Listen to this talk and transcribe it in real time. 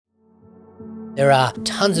There are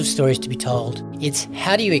tons of stories to be told. It's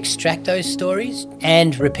how do you extract those stories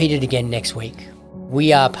and repeat it again next week.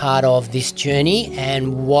 We are part of this journey,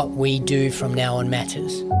 and what we do from now on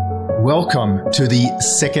matters. Welcome to the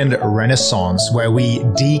Second Renaissance, where we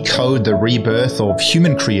decode the rebirth of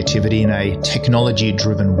human creativity in a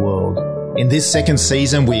technology-driven world. In this second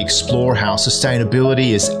season, we explore how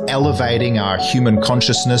sustainability is elevating our human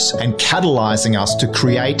consciousness and catalyzing us to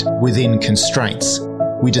create within constraints.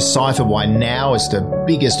 We decipher why now is the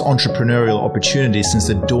biggest entrepreneurial opportunity since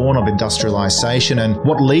the dawn of industrialization and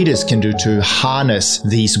what leaders can do to harness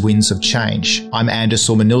these winds of change. I'm Anders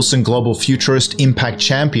Sorma-Nielsen, global futurist, impact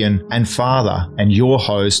champion, and father, and your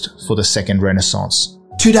host for the Second Renaissance.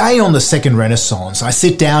 Today on the Second Renaissance, I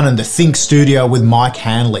sit down in the Think Studio with Mike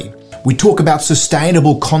Hanley. We talk about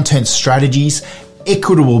sustainable content strategies,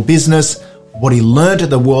 equitable business, what he learned at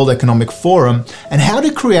the World Economic Forum, and how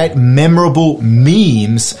to create memorable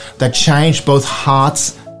memes that change both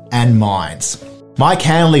hearts and minds. Mike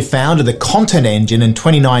Hanley founded the Content Engine in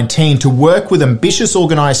 2019 to work with ambitious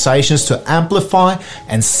organizations to amplify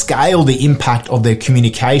and scale the impact of their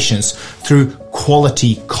communications through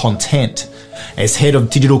quality content. As head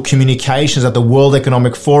of digital communications at the World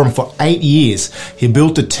Economic Forum for 8 years, he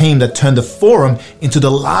built a team that turned the forum into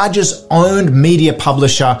the largest owned media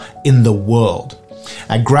publisher in the world.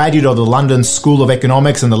 A graduate of the London School of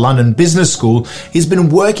Economics and the London Business School, he's been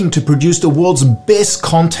working to produce the world's best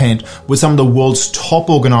content with some of the world's top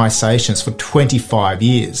organizations for 25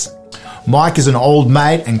 years. Mike is an old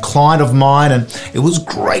mate and client of mine, and it was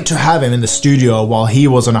great to have him in the studio while he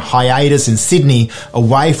was on a hiatus in Sydney,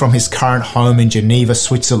 away from his current home in Geneva,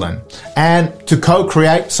 Switzerland, and to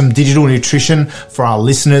co-create some digital nutrition for our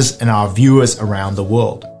listeners and our viewers around the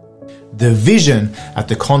world. The vision at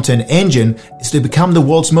the Content Engine is to become the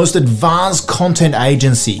world's most advanced content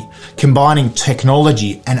agency, combining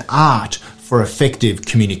technology and art for effective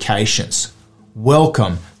communications.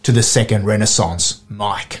 Welcome to the Second Renaissance,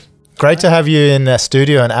 Mike. Great to have you in the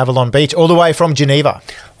studio in Avalon Beach, all the way from Geneva.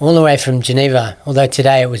 All the way from Geneva, although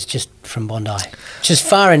today it was just from Bondi, which is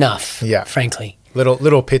far enough, frankly.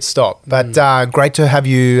 Little pit stop, but great to have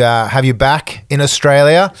you back in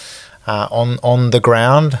Australia, on the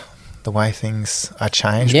ground. The way things are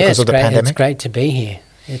changed because of the pandemic. It's great to be here.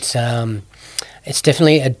 It's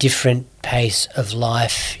definitely a different pace of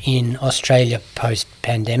life in Australia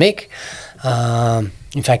post-pandemic.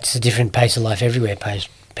 In fact, it's a different pace of life everywhere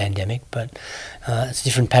post-pandemic, but it's a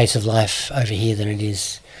different pace of life over here than it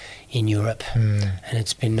is in Europe, and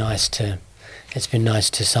it's been nice to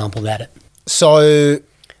sample that. So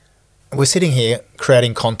we're sitting here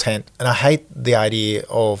creating content, and I hate the idea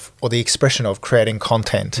of, or the expression of, creating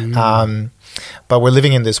content. But we're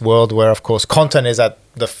living in this world where, of course, content is at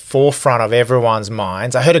the forefront of everyone's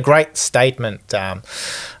minds. I heard a great statement that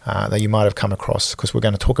you might have come across, because we're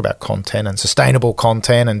going to talk about content and sustainable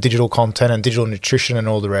content and digital nutrition and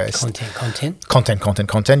all the rest.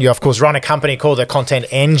 Content. You, of course, run a company called the Content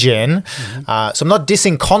Engine. So I'm not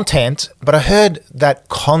dissing content, but I heard that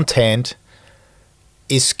content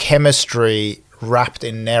is chemistry wrapped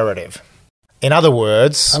in narrative. In other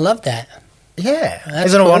words... I love that. Yeah.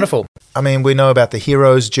 Isn't it wonderful? I mean, we know about the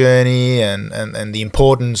hero's journey and the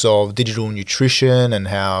importance of digital nutrition and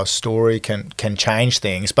how story can change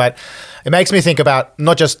things. But it makes me think about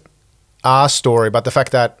not just our story, but the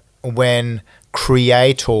fact that when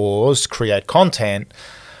creators create content,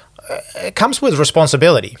 it comes with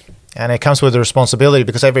responsibility. And it comes with a responsibility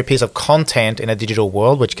because every piece of content in a digital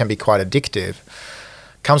world, which can be quite addictive,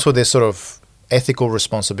 comes with this sort of ethical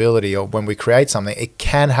responsibility, or when we create something, it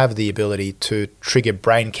can have the ability to trigger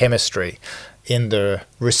brain chemistry in the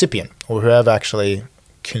recipient or whoever actually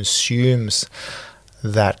consumes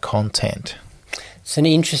that content. It's an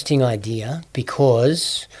interesting idea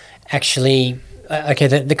because actually,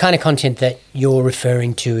 the kind of content that you're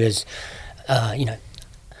referring to is, blogs,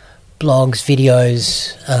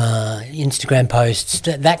 videos, Instagram posts,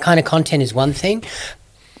 that kind of content is one thing.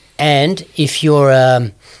 And if you're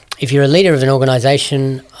a leader of an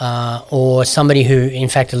organization or somebody who, in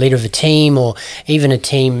fact, a leader of a team or even a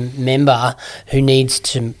team member who needs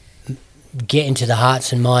to get into the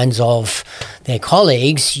hearts and minds of their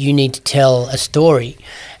colleagues, you need to tell a story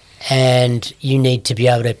and you need to be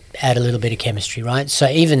able to add a little bit of chemistry, right? So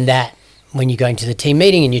even that, when you're going to the team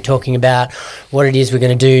meeting and you're talking about what it is we're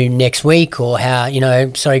going to do next week, or how,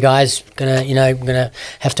 sorry guys, we're going to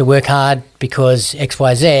have to work hard because X,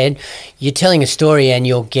 Y, Z, you're telling a story and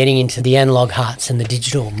you're getting into the analog hearts and the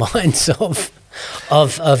digital minds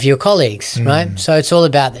of your colleagues, right? So it's all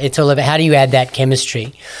about how do you add that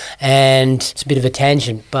chemistry. And it's a bit of a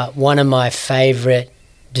tangent, but one of my favorite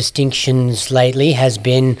distinctions lately has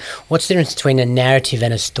been, what's the difference between a narrative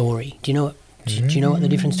and a story? Do you know what the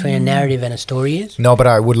difference between a narrative and a story is? No, but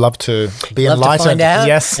I would love to be enlightened. To find out.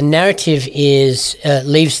 Yes. A narrative is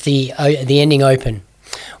leaves the ending open,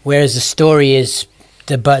 whereas a story is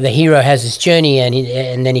the hero has his journey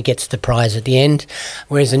and then he gets the prize at the end.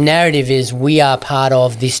 Whereas a narrative is we are part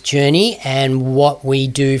of this journey and what we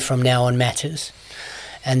do from now on matters.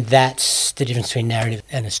 And that's the difference between narrative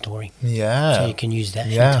and a story. Yeah. So you can use that.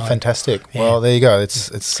 Yeah, anytime. fantastic. Yeah. Well, there you go. It's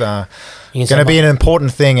going to be an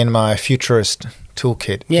important thing in my futurist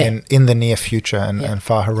toolkit in the near future and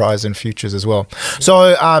far horizon futures as well.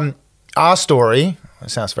 So our story... It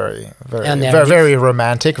sounds very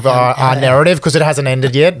romantic of our narrative, because it hasn't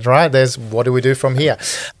ended yet, right? There's what do we do from here?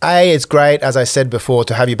 It's great, as I said before,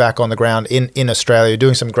 to have you back on the ground in Australia. You're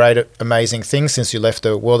doing some great, amazing things since you left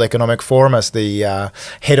the World Economic Forum as the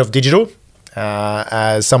head of digital,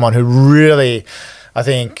 as someone who really, I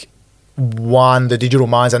think, won the digital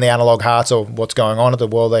minds and the analog hearts of what's going on at the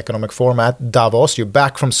World Economic Forum at Davos. You're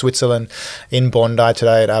back from Switzerland in Bondi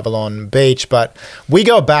today at Avalon Beach. But we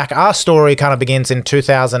go back. Our story kind of begins in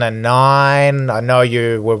 2009. I know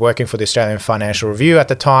you were working for the Australian Financial Review at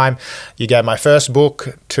the time. You gave my first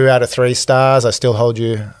book 2 out of 3 stars. I still hold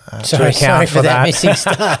you to account for that. Missing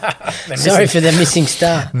star. Sorry for the missing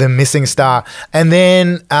star. The missing star. And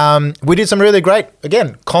then we did some really great,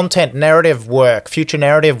 again, content narrative work, future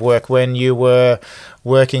narrative work when you were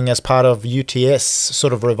working as part of UTS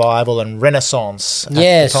sort of revival and renaissance.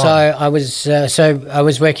 Yeah, so I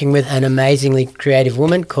was working with an amazingly creative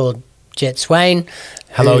woman called Jet Swain.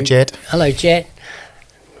 Hello, Jet. Hello, Jet.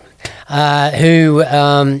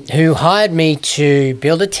 Who hired me to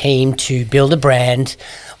build a team, to build a brand.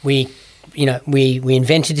 We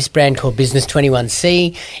invented this brand called Business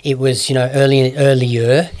 21C. It was,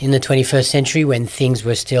 earlier in the 21st century when things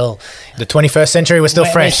were still... The 21st century was still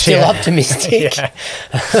fresh. Still optimistic.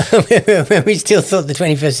 When we still thought the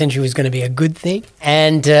 21st century was going to be a good thing.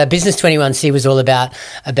 And Business 21C was all about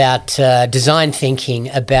design thinking,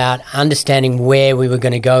 about understanding where we were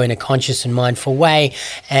going to go in a conscious and mindful way,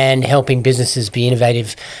 and helping businesses be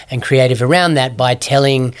innovative and creative around that by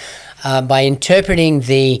interpreting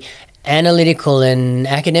the analytical and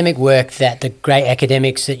academic work that the great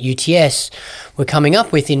academics at UTS were coming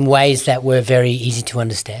up with in ways that were very easy to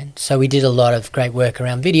understand. So we did a lot of great work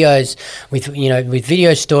around videos, with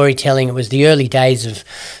video storytelling. It was the early days of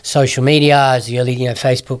social media. It was the early,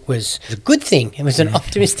 Facebook was a good thing. It was an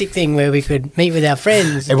optimistic thing where we could meet with our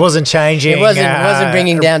friends. It wasn't changing. It wasn't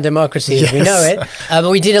bringing down democracy as we know it. But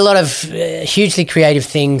we did a lot of hugely creative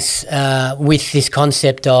things with this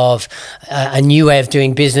concept of a new way of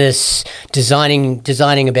doing business,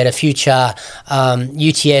 designing a better future.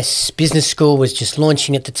 UTS Business School was just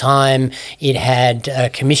launching at the time. It had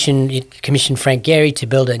commissioned Frank Gehry to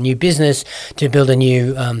build a new business, to build a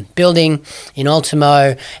new building in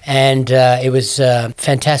Ultimo, and it was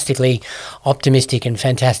fantastically optimistic and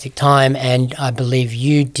fantastic time. And I believe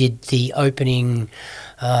you did the opening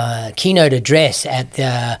keynote address at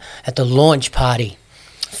the launch party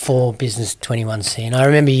for Business 21C, and I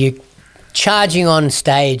remember you charging on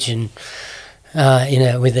stage and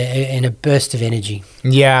in a burst of energy.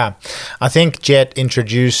 Yeah, I think Jet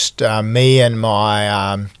introduced me and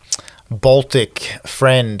my Baltic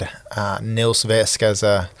friend Nils Vesk as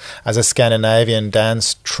a Scandinavian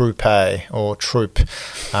dance troupe in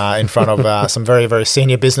front of some very, very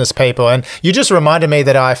senior business people. And you just reminded me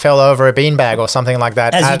that I fell over a beanbag or something like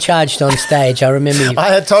that. As you charged on stage, I remember you. I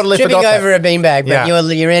had totally forgot that. Over a beanbag,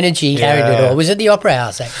 but your energy carried it all. It was at the Opera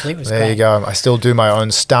House, actually. It was there great. You go. I still do my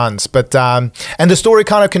own stunts. But and the story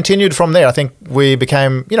kind of continued from there. I think we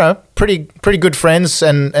became, pretty good friends,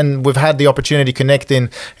 and we've had the opportunity to connect in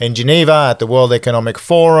Geneva at the World Economic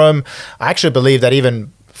Forum. I actually believe that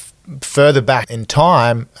even further back in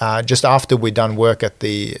time, just after we'd done work at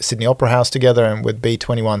the Sydney Opera House together and with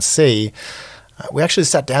B21C, we actually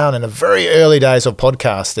sat down in the very early days of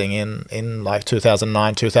podcasting in like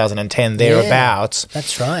 2009, 2010, thereabouts. Yeah,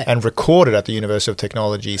 that's right. And recorded at the University of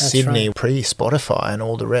Technology, Sydney, pre-Spotify and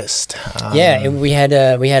all the rest. We had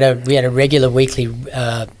a regular weekly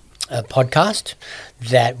podcast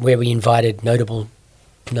where we invited notable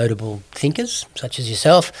thinkers such as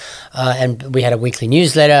yourself, and we had a weekly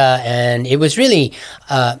newsletter, and it was really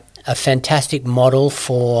a fantastic model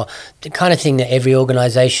for the kind of thing that every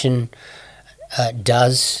organisation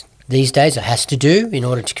does these days, or has to do, in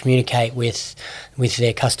order to communicate with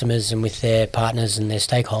their customers and with their partners and their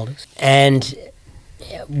stakeholders. And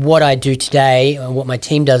what I do today, or what my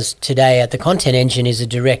team does today at the Content Engine, is a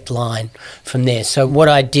direct line from there. So what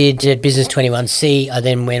I did at Business 21C, I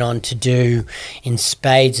then went on to do in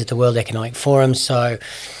spades at the World Economic Forum. So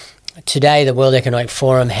today, the World Economic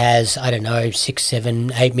Forum has, 6,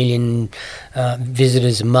 7, 8 million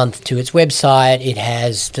visitors a month to its website. It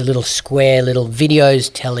has the little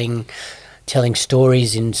videos telling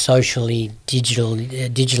stories in digitally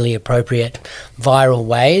appropriate, viral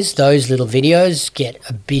ways. Those little videos get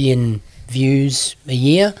 1 billion views a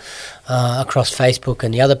year across Facebook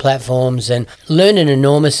and the other platforms, and learn an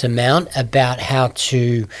enormous amount about how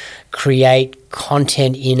to create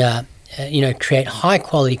content create high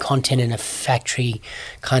quality content in a factory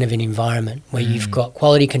kind of an environment where you've got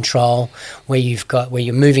quality control, where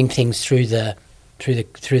you're moving things through the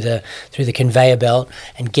conveyor belt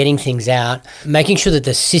and getting things out, making sure that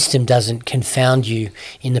the system doesn't confound you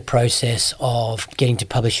in the process of getting to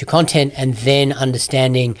publish your content, and then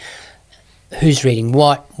understanding who's reading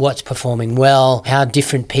what's performing well, how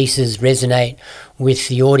different pieces resonate with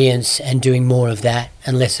the audience, and doing more of that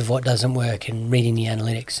and less of what doesn't work, and reading the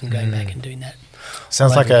analytics and going back and doing that.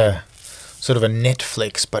 Sounds like a sort of a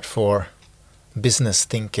Netflix, but for business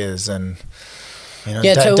thinkers, and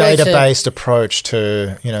data-based approach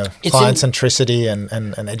to client centricity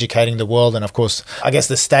and educating the world, and of course I guess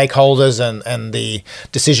the stakeholders and the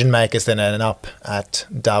decision makers then end up at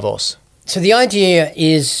Davos. So the idea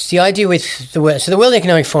with the World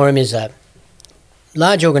Economic Forum is a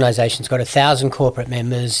large organisation. It's got 1,000 corporate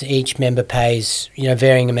members. Each member pays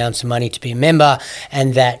varying amounts of money to be a member,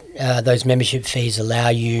 and that those membership fees allow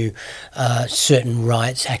you certain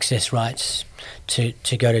rights, access rights to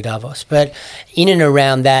go to Davos. But in and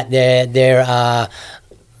around that, there are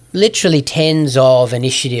literally tens of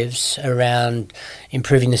initiatives around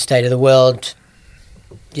improving the state of the world.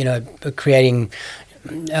 Creating.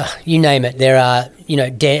 You name it. There are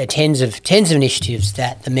tens of initiatives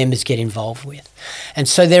that the members get involved with, and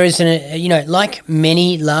so there is like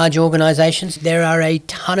many large organisations, there are a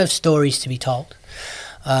ton of stories to be told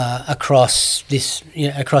across this,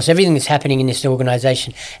 across everything that's happening in this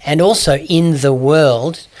organisation, and also in the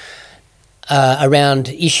world around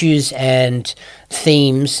issues and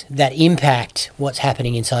themes that impact what's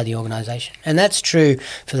happening inside the organisation. And that's true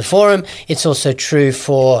for the forum. It's also true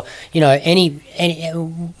for any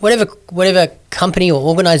whatever company or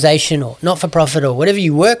organisation or not-for-profit or whatever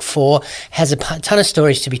you work for has a ton of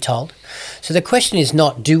stories to be told. So the question is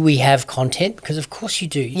not, do we have content? Because of course you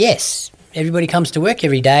do. Yes, everybody comes to work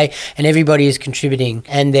every day and everybody is contributing,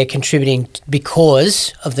 and they're contributing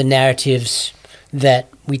because of the narratives that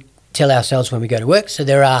we tell ourselves when we go to work. So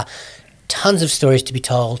there are tons of stories to be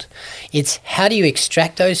told. It's how do you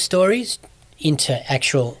extract those stories into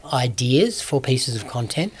actual ideas for pieces of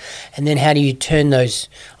content, and then how do you turn those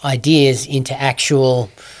ideas into actual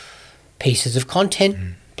pieces of content,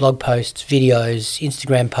 blog posts, videos,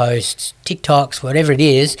 Instagram posts, TikToks, whatever it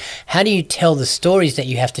is. How do you tell the stories that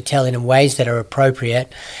you have to tell in ways that are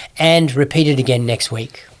appropriate and repeat it again next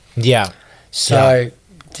week? Yeah. So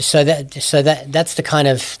that's the kind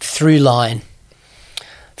of through line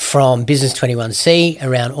from Business 21C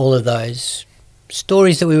around all of those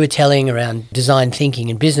stories that we were telling around design thinking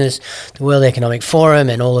and business, the World Economic Forum,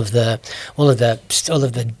 and all of the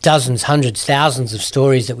dozens, hundreds, thousands of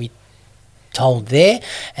stories that we told there,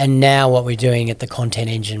 and now what we're doing at the Content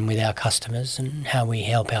Engine with our customers, and how we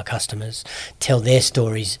help our customers tell their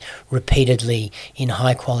stories repeatedly in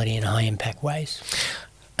high quality and high impact ways.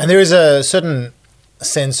 And there is a certain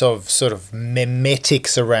sense of sort of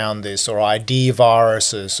memetics around this, or idea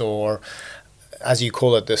viruses, or as you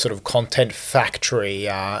call it, the sort of content factory,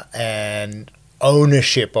 and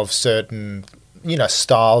ownership of certain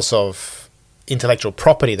styles of intellectual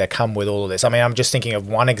property that come with all of this. I mean, I'm just thinking of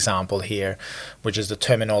one example here, which is the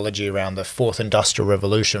terminology around the fourth industrial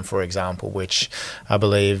revolution, for example, which I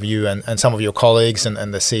believe you and some of your colleagues and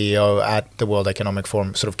the CEO at the World Economic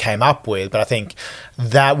Forum sort of came up with. But I think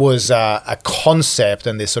that was a concept,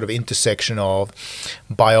 and this sort of intersection of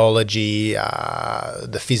biology,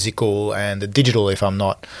 the physical and the digital, if I'm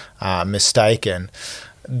not mistaken,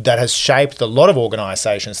 that has shaped a lot of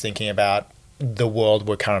organizations thinking about the world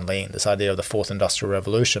we're currently in, this idea of the fourth industrial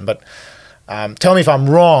revolution. But tell me if I'm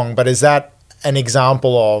wrong, but is that an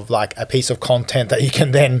example of like a piece of content that you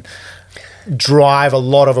can then drive a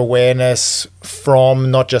lot of awareness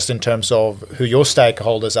from, not just in terms of who your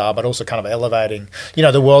stakeholders are, but also kind of elevating,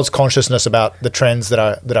 the world's consciousness about the trends that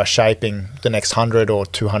are shaping the next 100 or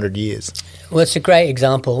 200 years? Well, it's a great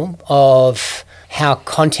example of how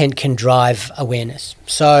content can drive awareness.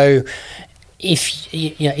 So if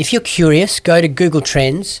you're curious, go to Google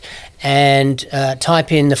Trends and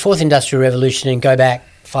type in the fourth industrial revolution and go back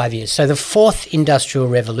 5 years. So the fourth industrial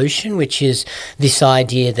revolution, which is this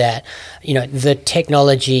idea that, the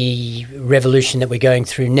technology revolution that we're going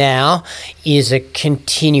through now is a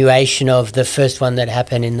continuation of the first one that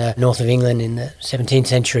happened in the north of England in the 17th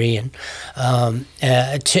century, and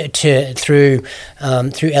through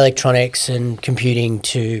electronics and computing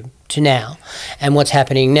to now. And what's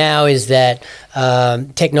happening now is that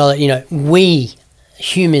technology,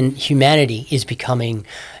 humanity is becoming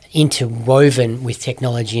interwoven with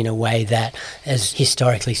technology in a way that is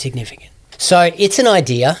historically significant. So it's an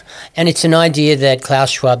idea, and it's an idea that Klaus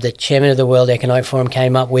Schwab, the chairman of the World Economic Forum,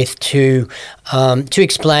 came up with to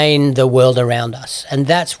explain the world around us. And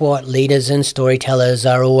that's what leaders and storytellers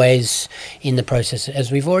are always in the process,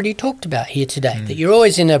 as we've already talked about here today, that you're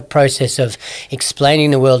always in a process of explaining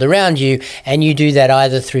the world around you, and you do that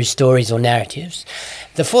either through stories or narratives.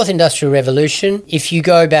 The fourth industrial revolution, if you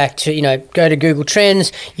go back to, go to Google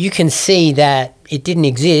Trends, you can see that it didn't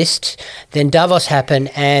exist. Then Davos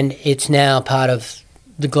happened, and it's now part of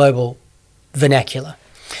the global vernacular.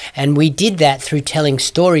 And we did that through telling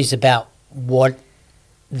stories about what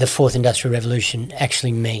the fourth industrial revolution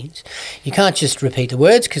actually means. You can't just repeat the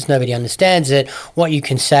words because nobody understands it. What you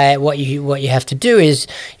can say, what you have to do is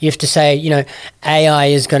you have to say, AI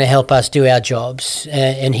is going to help us do our jobs,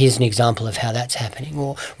 and here's an example of how that's happening.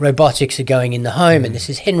 Or robotics are going in the home, and this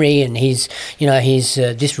is Henry, and he's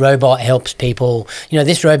this robot helps people.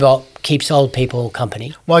 This robot keeps old people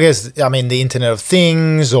company. Well, I guess, the Internet of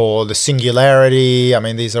Things or the singularity,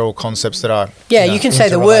 these are all concepts that are... Yeah, you can say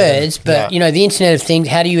the words, but, the Internet of Things,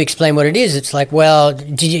 how do you explain what it is? It's like, well,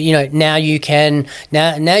 now you can...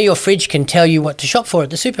 Now your fridge can tell you what to shop for at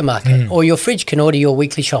the supermarket, or your fridge can order your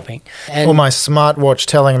weekly shopping. And or my smartwatch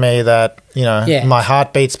telling me that, my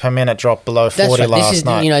heartbeats per minute dropped below 40 last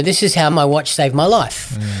night. This is how my watch saved my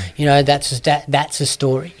life. That's a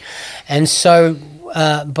story. And so...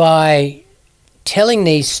 by telling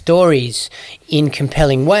these stories in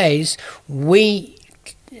compelling ways, we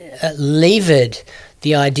levered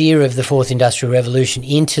the idea of the fourth industrial revolution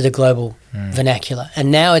into the global vernacular, and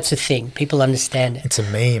now it's a thing. People understand it. It's a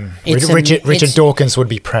meme. Richard Dawkins would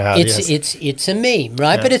be proud. It's a meme,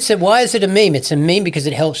 right? Yeah. But why is it a meme? It's a meme because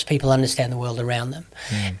it helps people understand the world around them.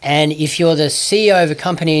 And if you're the CEO of a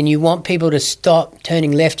company and you want people to stop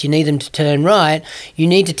turning left, you need them to turn right. You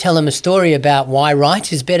need to tell them a story about why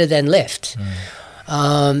right is better than left.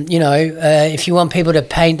 If you want people to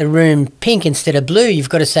paint the room pink instead of blue, you've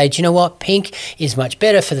got to say, do you know what? Pink is much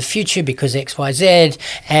better for the future because X, Y, Z.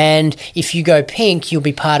 And if you go pink, you'll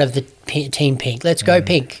be part of the team pink. Let's go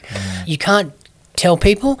pink. You can't tell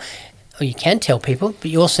people, or you can tell people, but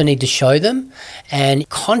you also need to show them. And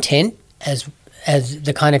content, as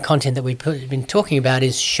the kind of content that we've been talking about,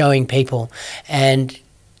 is showing people and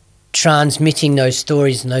transmitting those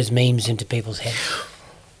stories and those memes into people's heads.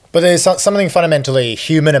 But there's something fundamentally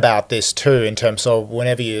human about this too, in terms of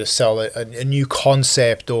whenever you sell a new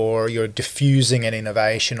concept or you're diffusing an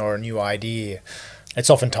innovation or a new idea, it's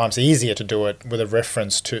oftentimes easier to do it with a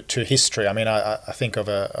reference to history. I think of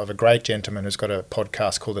a great gentleman who's got a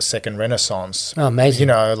podcast called The Second Renaissance. Oh, amazing.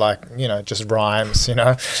 Just rhymes,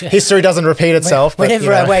 History doesn't repeat itself.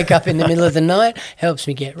 Whenever I wake up in the middle of the night, helps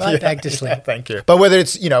me get back to sleep. Yeah, thank you. But whether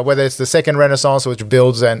it's the Second Renaissance, which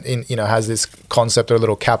builds and has this concept or a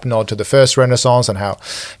little cap nod to the First Renaissance, and how,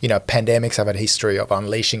 pandemics have a history of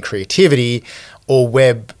unleashing creativity, or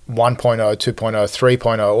Web 1.0, 2.0,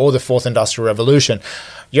 3.0, or the Fourth Industrial Revolution,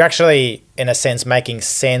 you're actually, in a sense, making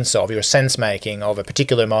sense of, you're sense-making of a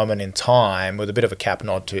particular moment in time with a bit of a cap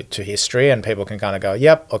nod to history, and people can kind of go,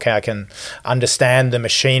 yep, okay, I can understand the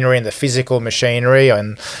machinery and the physical machinery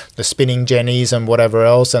and the spinning jennies and whatever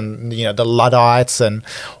else, and, the Luddites and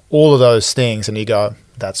all of those things, and you go,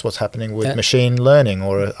 that's what's happening with machine learning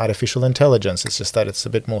or artificial intelligence. It's just that it's a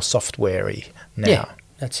bit more software-y now. Yeah,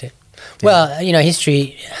 that's it. Well,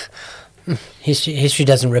 history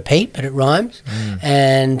doesn't repeat, but it rhymes.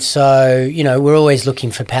 And so, we're always looking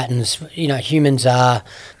for patterns. Humans are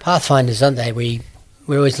pathfinders, aren't they? We're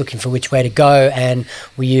always looking for which way to go, and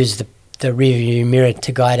we use the rear-view mirror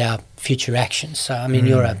to guide our future actions. So,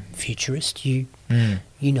 you're a futurist. You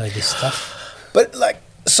know this stuff. But,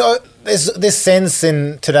 so there's this sense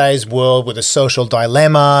in today's world with a social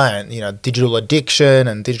dilemma and, digital addiction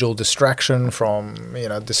and digital distraction from,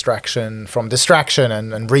 distraction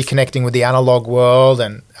and reconnecting with the analog world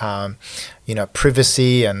and,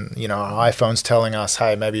 privacy and, iPhones telling us,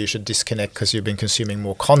 hey, maybe you should disconnect because you've been consuming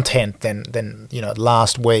more content than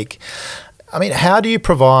last week. How do you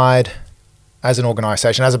provide, as an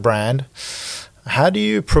organization, as a brand, How do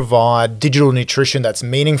you provide digital nutrition that's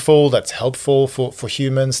meaningful, that's helpful for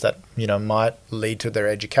humans, that might lead to their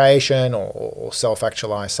education or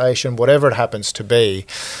self-actualization, whatever it happens to be,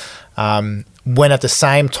 when at the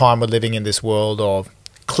same time we're living in this world of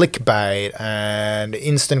clickbait and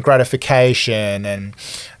instant gratification and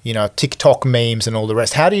TikTok memes and all the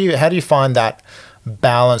rest? How do you find that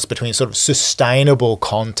balance between sort of sustainable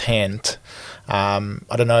content?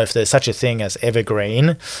 I don't know if there's such a thing as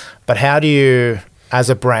evergreen, but how do you, as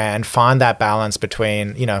a brand, find that balance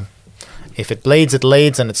between, if it bleeds, it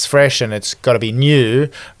leads, and it's fresh and it's got to be new,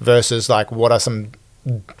 versus like what are some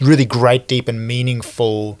really great, deep and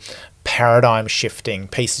meaningful paradigm shifting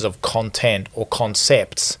pieces of content or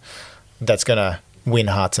concepts that's going to win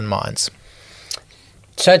hearts and minds?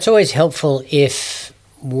 So it's always helpful if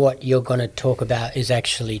what you're going to talk about is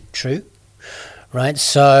actually true. Right,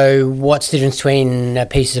 so what's the difference between a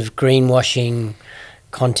piece of greenwashing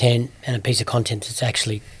content and a piece of content that's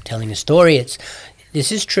actually telling a story?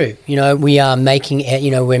 This is true. We are making,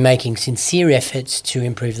 we're making sincere efforts to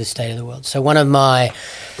improve the state of the world. So one of my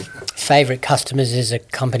favourite customers is a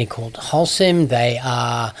company called Holcim. They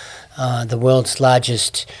are the world's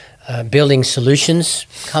largest building solutions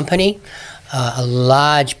company. A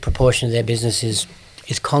large proportion of their business is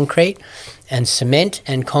concrete and cement,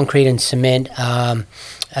 and concrete and cement are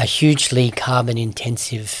hugely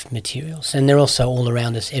carbon-intensive materials, and they're also all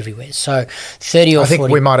around us everywhere. So 30 or 40... I think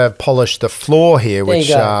we might have polished the floor here,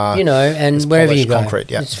 which and wherever you go,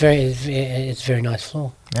 concrete, yeah. It's a very nice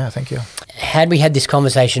floor. Yeah, thank you. Had we had this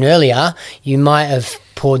conversation earlier, you might have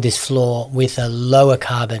poured this floor with a lower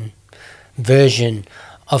carbon version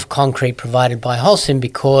of concrete provided by Holcim,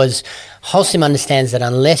 because Holcim understands that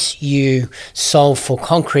unless you solve for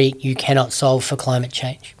concrete, you cannot solve for climate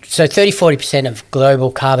change. So 30-40% of global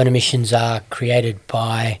carbon emissions are created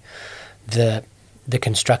by the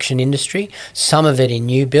construction industry, some of it in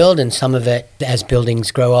new build and some of it as buildings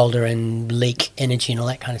grow older and leak energy and all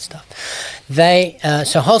that kind of stuff.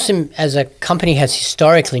 So Holcim as a company has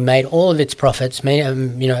historically made all of its profits,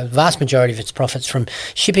 a vast majority of its profits from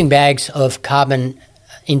shipping bags of carbon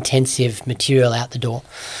intensive material out the door.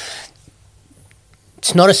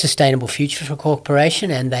 It's not a sustainable future for a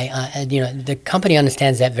corporation, and they are, the company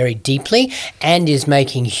understands that very deeply and is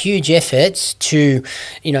making huge efforts to,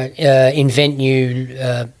 invent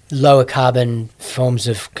new lower carbon forms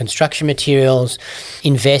of construction materials,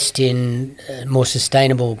 invest in more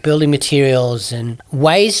sustainable building materials and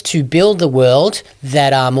ways to build the world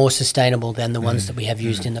that are more sustainable than the ones that we have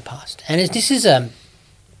used in the past. And this is a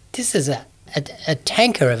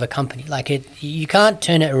tanker of a company. You can't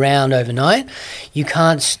turn it around overnight. You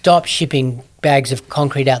can't stop shipping bags of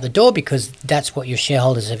concrete out the door because that's what your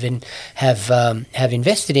shareholders have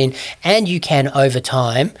invested in, and you can over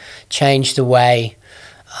time change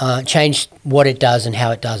change what it does and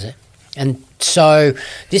how it does it. And so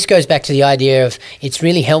this goes back to the idea of it's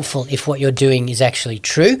really helpful if what you're doing is actually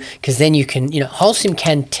true, because then you can, Holcim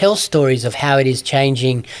can tell stories of how it is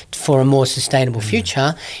changing for a more sustainable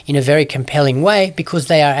future in a very compelling way because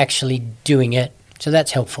they are actually doing it. So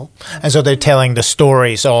that's helpful. And so they're telling the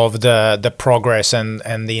stories of the progress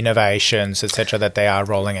and the innovations, etc., that they are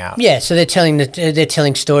rolling out. Yeah, so they're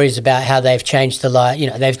telling stories about how they've changed the life.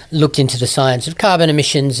 They've looked into the science of carbon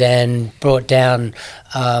emissions and brought down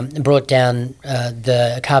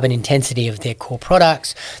the carbon intensity of their core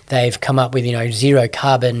products. They've come up with zero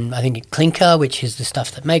carbon, I think, clinker, which is the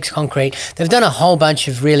stuff that makes concrete. They've done a whole bunch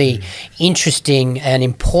of really interesting and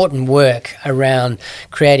important work around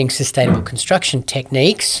creating sustainable construction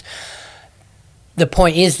techniques. The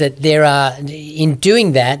point is that in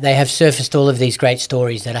doing that, they have surfaced all of these great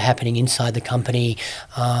stories that are happening inside the company,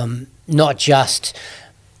 not just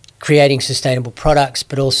creating sustainable products,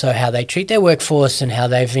 but also how they treat their workforce and how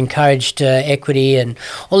they've encouraged equity and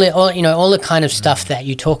all the kind of stuff that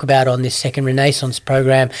you talk about on this Second Renaissance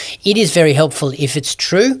program. It is very helpful if it's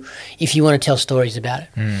true, if you want to tell stories about it.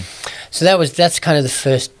 So that's kind of the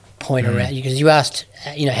first point around, because you asked,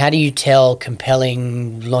 how do you tell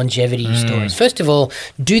compelling longevity stories? First of all,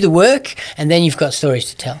 do the work, and then you've got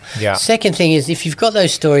stories to tell. Yeah. Second thing is, if you've got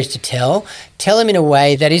those stories to tell them in a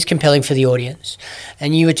way that is compelling for the audience.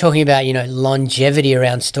 And you were talking about, longevity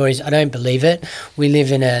around stories. I don't believe it. We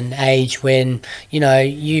live in an age when,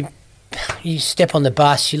 you step on the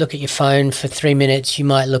bus, you look at your phone for 3 minutes, you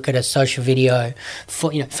might look at a social video.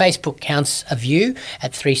 Facebook counts a view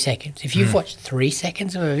at 3 seconds. If you've watched 3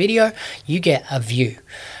 seconds of a video, you get a view.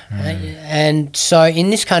 And so in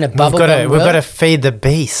this kind of bubblegum world... We've got to feed the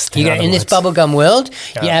beast. In this bubblegum world,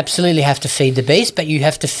 you absolutely have to feed the beast, but you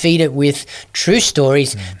have to feed it with true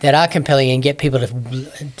stories that are compelling and get people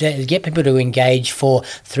to engage for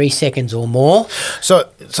 3 seconds or more. So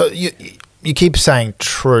you keep saying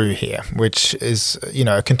true here, which is,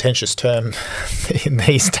 a contentious term in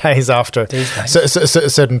these days after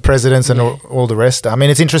certain presidents and all the rest. I mean,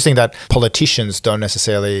 it's interesting that politicians don't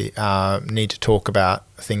necessarily need to talk about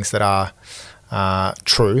things that are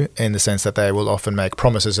true, in the sense that they will often make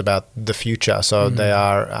promises about the future. So they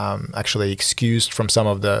are actually excused from some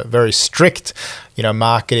of the very strict,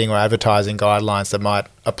 marketing or advertising guidelines that might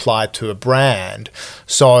apply to a brand.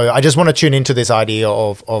 So I just want to tune into this idea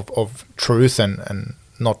of truth and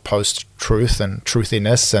not post-truth and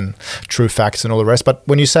truthiness and true facts and all the rest. But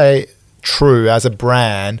when you say true as a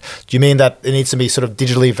brand, do you mean that it needs to be sort of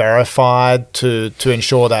digitally verified to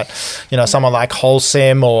ensure that someone like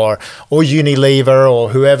Holcim or Unilever or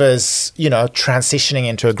whoever's transitioning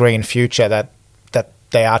into a green future, that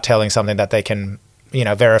they are telling something that they can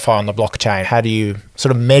verify on the blockchain? How do you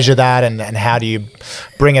sort of measure that, and how do you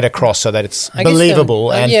bring it across so that it's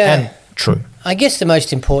believable and true? I guess the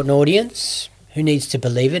most important audience who needs to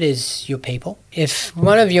believe it is your people. If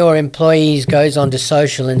one of your employees goes onto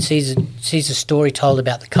social and sees a story told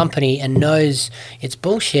about the company and knows it's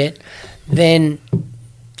bullshit, then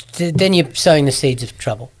you're sowing the seeds of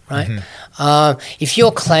trouble, right? If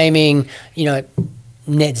you're claiming,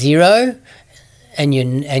 net zero, and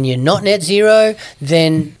you're not net zero,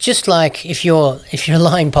 then just like if you're a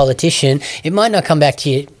lying politician, it might not come back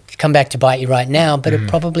to bite you right now, but it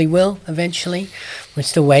probably will eventually. We're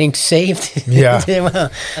still waiting to see if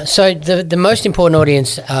So the most important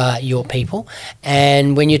audience are your people,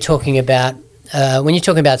 and when you're talking about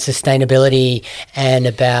sustainability and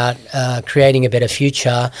about creating a better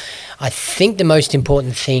future, I think the most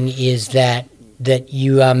important thing is that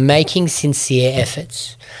you are making sincere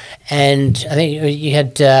efforts. And I think you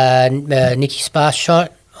had Nikki Sparshott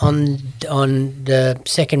on the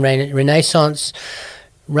second Renaissance,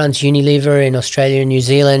 runs Unilever in Australia and New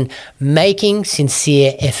Zealand, making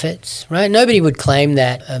sincere efforts, right? Nobody would claim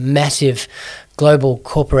that a massive global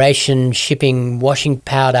corporation shipping washing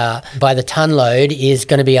powder by the ton load is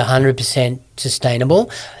going to be 100% sustainable.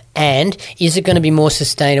 And is it going to be more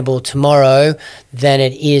sustainable tomorrow than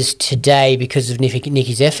it is today because of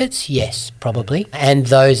Nikki's efforts? Yes, probably. And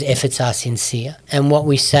those efforts are sincere. And what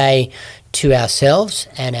we say to ourselves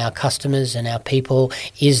and our customers and our people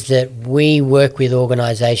is that we work with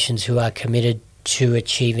organisations who are committed to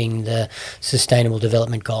achieving the Sustainable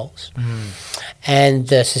Development Goals. And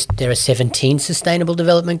there are 17 Sustainable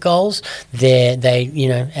Development Goals.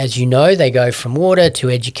 They go from water to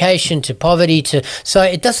education to poverty so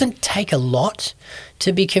it doesn't take a lot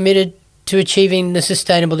to be committed to achieving the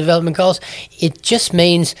Sustainable Development Goals. It just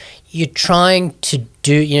means you're trying to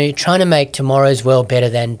make tomorrow's world better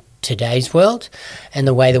than today's world, and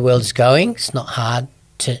the way the world is going, it's not hard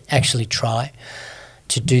to actually try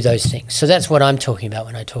to do those things. So that's what I'm talking about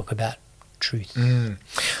when I talk about truth.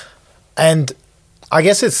 And I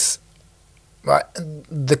guess it's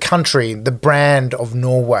the country, the brand of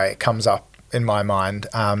Norway comes up in my mind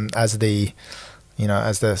as the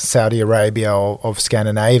Saudi Arabia of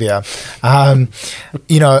Scandinavia.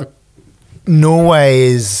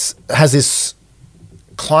 Norway has this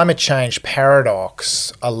climate change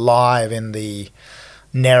paradox alive in the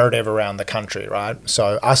narrative around the country, right?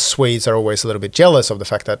 So us Swedes are always a little bit jealous of the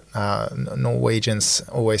fact that Norwegians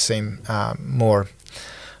always seem more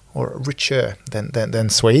or richer than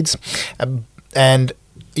Swedes, and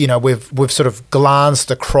we've sort of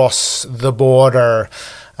glanced across the border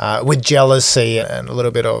with jealousy and a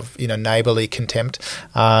little bit of neighbourly contempt,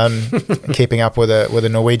 keeping up with the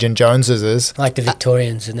Norwegian Joneses, like the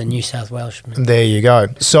Victorians and the New South Welshmen. There you go.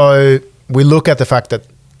 So we look at the fact that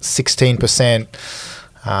 16%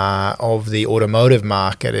 of the automotive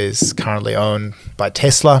market is currently owned by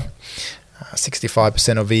Tesla.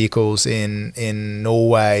 65% of vehicles in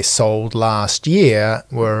Norway sold last year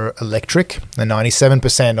were electric, and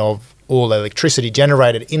 97% of all electricity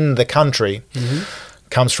generated in the country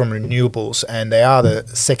comes from renewables, and they are the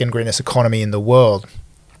second greenest economy in the world.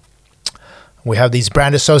 We have these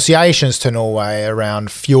brand associations to Norway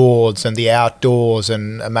around fjords and the outdoors,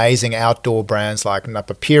 and amazing outdoor brands like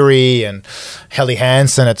Napapiri and Helly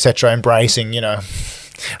Hansen, etc., embracing,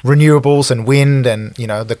 renewables and wind and,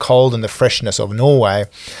 the cold and the freshness of Norway.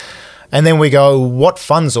 And then we go, what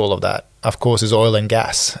funds all of that? Of course, is oil and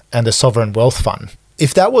gas and the Sovereign Wealth Fund.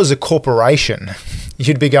 If that was a corporation,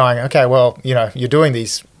 you'd be going, okay, well, you're doing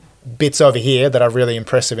these bits over here that are really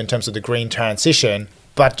impressive in terms of the green transition.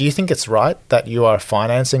 But do you think it's right that you are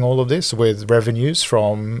financing all of this with revenues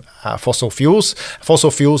from fossil fuels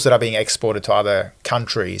that are being exported to other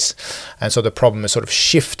countries? And so the problem is sort of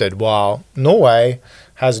shifted, while Norway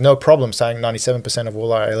has no problem saying 97% of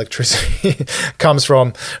all our electricity comes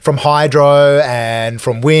from hydro and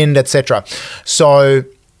from wind, etc. So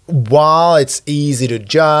while it's easy to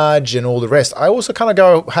judge and all the rest, I also kind of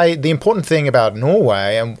go, hey, the important thing about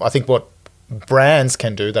Norway, and I think what brands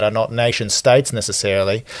can do that are not nation states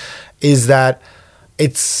necessarily, is that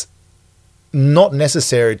it's not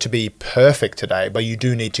necessary to be perfect today, but you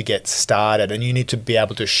do need to get started, and you need to be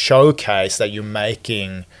able to showcase that you're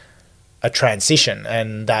making a transition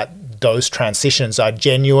and that those transitions are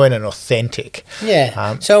genuine and authentic.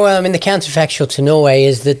 Yeah. So the counterfactual to Norway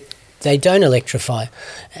is that they don't electrify,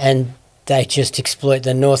 and they just exploit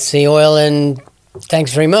the North Sea oil, and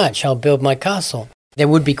thanks very much, I'll build my castle. There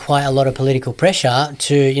would be quite a lot of political pressure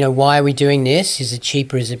to, why are we doing this? Is it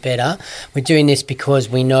cheaper? Is it better? We're doing this because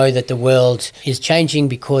we know that the world is changing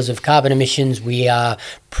because of carbon emissions. We are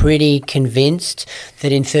pretty convinced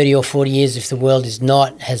that in 30 or 40 years, if the world has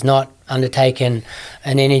not undertaken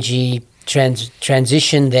an energy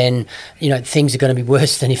transition, then things are going to be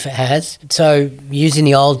worse than if it has. So using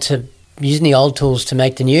the old tools to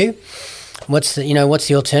make the new. What's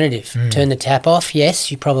the alternative? Turn the tap off?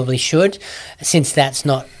 Yes, you probably should. Since that's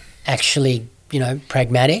not actually,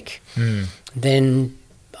 pragmatic, then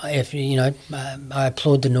I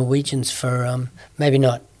applaud the Norwegians for maybe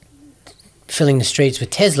not filling the streets with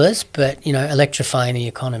Teslas, but, electrifying the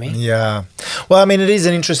economy. Yeah. Well, it is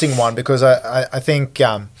an interesting one because I think,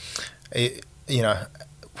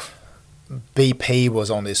 BP was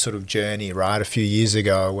on this sort of journey, right, a few years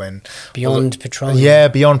ago when... Beyond petroleum. Yeah,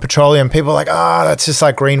 beyond petroleum. People are like, that's just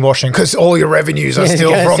like greenwashing because all your revenues are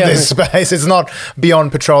still from this space. It's not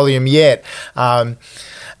beyond petroleum yet. And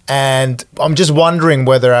I'm just wondering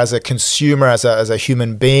whether as a consumer, as a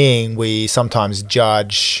human being, we sometimes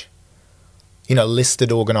judge...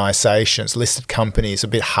 listed organisations, listed companies a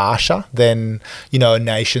bit harsher than, a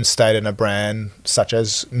nation state and a brand such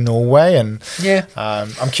as Norway. And yeah,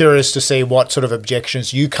 I'm curious to see what sort of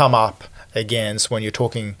objections you come up against when you're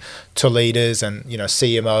talking to leaders and,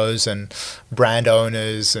 CMOs and brand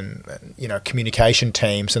owners and communication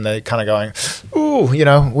teams, and they're kind of going, ooh,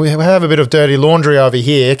 we have a bit of dirty laundry over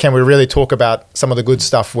here. Can we really talk about some of the good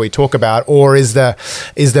stuff we talk about? Or is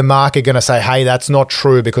the market going to say, hey, that's not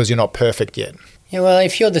true because you're not perfect yet? Yeah, well,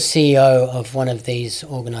 if you're the CEO of one of these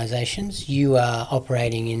organisations, you are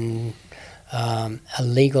operating in a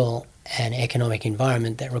legal and economic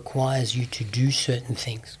environment that requires you to do certain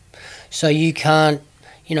things. So you can't,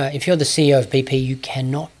 if you're the CEO of BP, you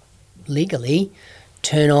cannot legally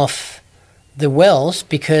turn off the wells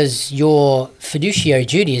because your fiduciary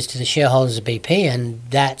duty is to the shareholders of BP, and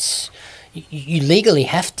you legally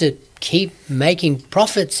have to keep making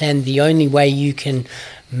profits, and the only way you can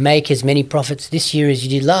make as many profits this year as you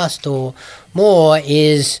did last or more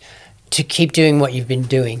is to keep doing what you've been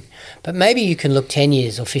doing. But maybe you can look 10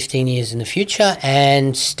 years or 15 years in the future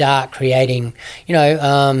and start creating,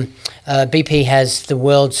 BP has the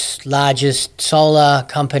world's largest solar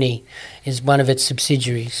company, is one of its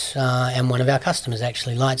subsidiaries, and one of our customers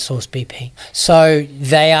actually, Lightsource BP. So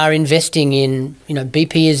they are investing in,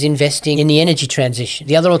 BP is investing in the energy transition.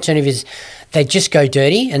 The other alternative is they just go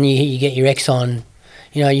dirty, and you get your Exxon,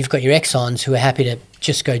 you've got your Exxons who are happy to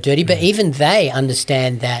just go dirty, but even they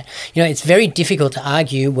understand that, it's very difficult to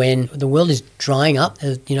argue when the world is drying up,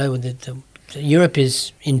 Europe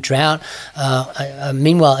is in drought,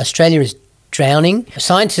 meanwhile Australia is drowning.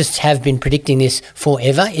 Scientists have been predicting this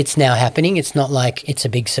forever. It's now happening. It's not like it's a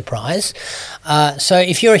big surprise. So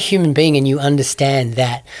if you're a human being and you understand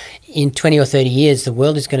that in 20 or 30 years the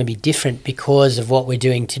world is going to be different because of what we're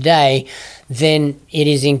doing today, then it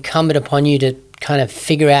is incumbent upon you to kind of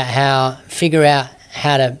figure out how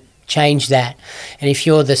to change that. And if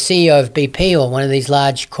you're the CEO of BP or one of these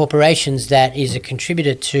large corporations that is a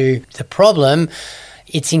contributor to the problem,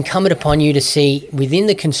 it's incumbent upon you to see within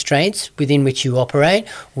the constraints within which you operate,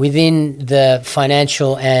 within the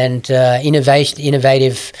financial and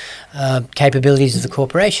innovative capabilities of the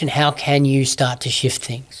corporation, how can you start to shift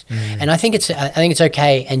things? And I think it's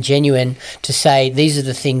okay and genuine to say these are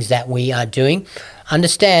the things that we are doing.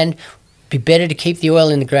 Understand, be better to keep the oil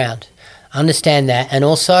in the ground. Understand that. And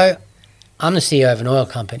also, I'm the CEO of an oil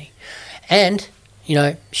company, and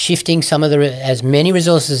shifting some of as many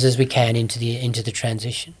resources as we can into the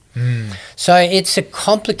transition. So it's a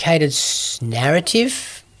complicated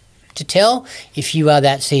narrative to tell if you are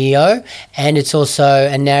that CEO, and it's also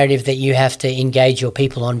a narrative that you have to engage your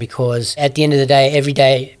people on, because at the end of the day, every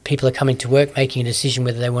day people are coming to work making a decision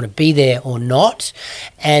whether they want to be there or not,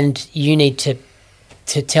 and you need to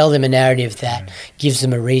tell them a narrative that gives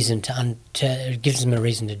them a reason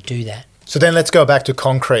to do that. So then let's go back to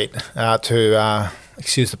concrete,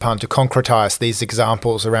 excuse the pun, to concretize these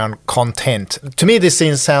examples around content. To me, this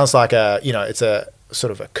sounds like it's a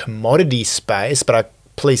sort of a commodity space, but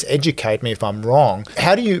please educate me if I'm wrong.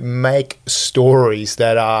 How do you make stories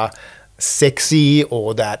that are sexy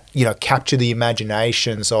or that, capture the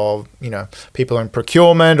imaginations of, people in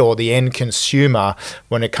procurement or the end consumer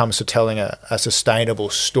when it comes to telling a sustainable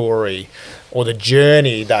story or the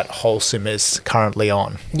journey that Holcim is currently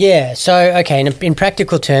on? Yeah, so, okay, in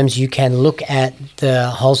practical terms, you can look at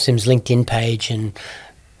the Holcim's LinkedIn page and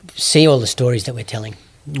see all the stories that we're telling.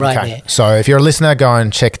 Right there. So if you're a listener, go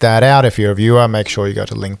and check that out. If you're a viewer, make sure you go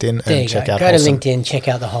to LinkedIn and check out Holcim. Go to LinkedIn, check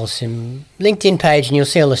out the Holcim LinkedIn page, and you'll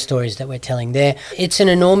see all the stories that we're telling there. It's an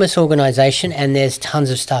enormous organisation, and there's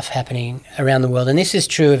tons of stuff happening around the world. And this is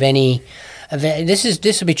true of any.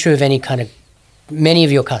 This will be true of any kind of many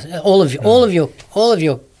of your customers, all of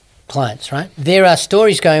your clients. Right? There are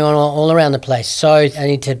stories going on all around the place. So I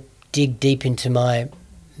need to dig deep into my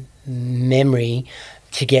memory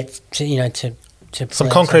to get to some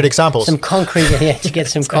concrete examples. To get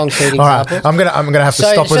some concrete examples. All right, I'm gonna have to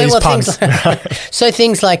stop with these puns.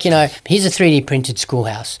 Things like, here's a 3D printed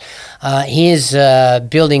schoolhouse. Here's a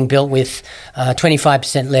building built with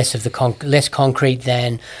 25% less of less concrete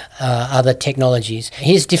than other technologies.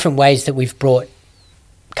 Here's different ways that we've brought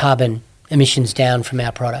carbon emissions down from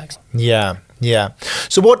our products. Yeah.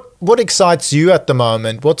 So what excites you at the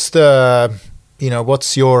moment? What's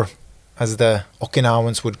your, as the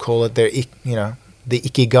Okinawans would call it, the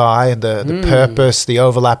ikigai, the purpose, the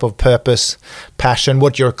overlap of purpose, passion,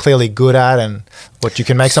 what you're clearly good at and what you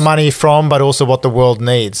can make some money from, but also what the world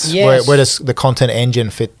needs. Yes. Where does the content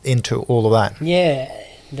engine fit into all of that? Yeah,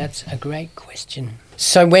 that's a great question.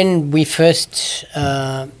 So when we first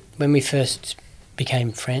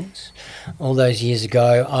became friends, all those years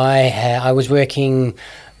ago, I was working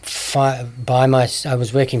for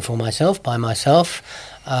myself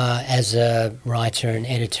as a writer and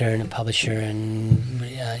editor and a publisher, and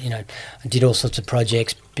I did all sorts of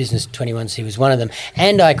projects. Business 21C was one of them,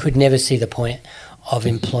 and I could never see the point of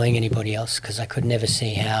employing anybody else, because I could never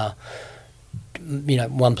see how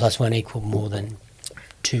 1 + 1 equal more than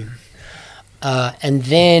 2. And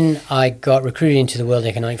then I got recruited into the World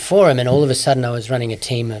Economic Forum, and all of a sudden I was running a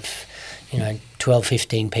team of 12,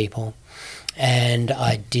 15 people. And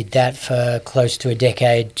I did that for close to a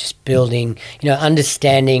decade, just building,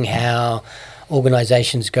 understanding how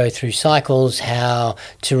organisations go through cycles, how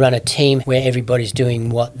to run a team where everybody's doing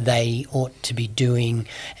what they ought to be doing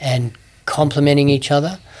and complementing each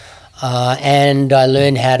other. And I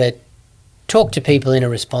learned how to talk to people in a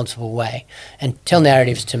responsible way and tell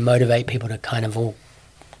narratives to motivate people to kind of all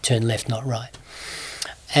turn left, not right.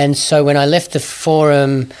 And so when I left the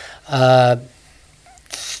forum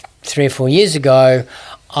 3 or 4 years ago,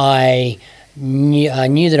 I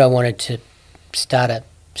knew that I wanted to start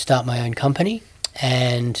my own company,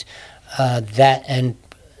 and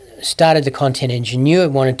started the Content Engine. Knew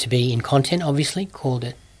it wanted to be in content, obviously, called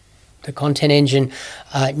it the Content Engine.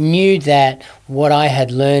 Knew that what I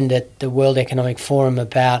had learned at the World Economic Forum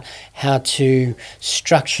about how to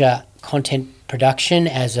structure content production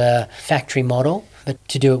as a factory model, but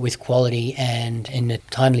to do it with quality and in a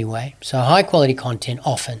timely way. So high quality content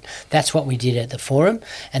often. That's what we did at the forum,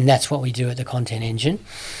 and that's what we do at the Content Engine.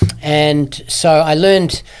 And so I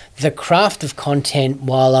learned the craft of content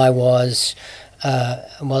while I was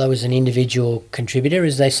an individual contributor,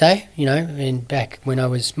 as they say, back when I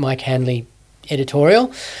was Mike Handley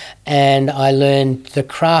editorial. And I learned the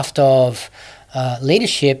craft of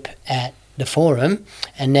leadership at the forum,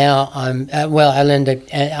 and now I learned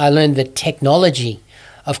the technology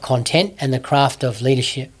of content and the craft of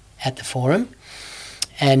leadership at the forum,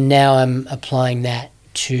 and now I'm applying that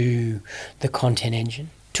to the Content Engine.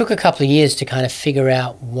 Took a couple of years to kind of figure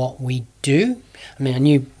out what we do. I mean, I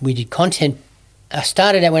knew we did content.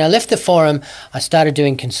 When I left the forum, I started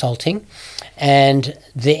doing consulting, and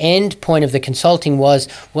the end point of the consulting was,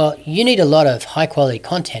 well, you need a lot of high quality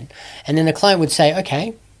content. And then the client would say,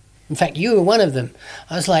 okay, In fact, you were one of them.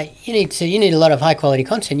 I was like, you need a lot of high quality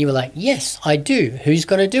content. You were like, yes, I do. Who's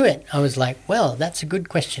going to do it? I was like, well, that's a good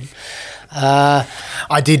question.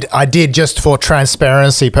 I did just for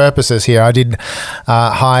transparency purposes here. I did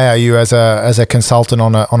hire you as a consultant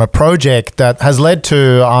on a project that has led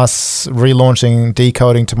to us relaunching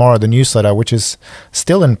Decoding Tomorrow, the newsletter, which is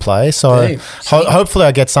still in play. So hopefully,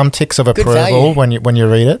 I get some ticks of approval when you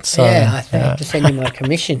read it. So, yeah, I think I have to send you my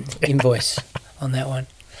commission invoice on that one.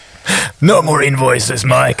 No more invoices,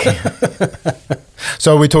 Mike.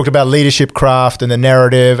 So we talked about leadership craft and the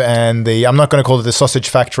narrative and I'm not going to call it the sausage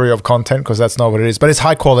factory of content because that's not what it is, but it's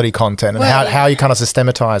high quality content and how you kind of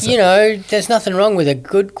systematize it. You know, there's nothing wrong with a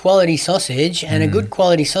good quality sausage, and a good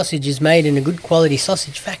quality sausage is made in a good quality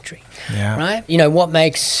sausage factory. Yeah. Right? You know, what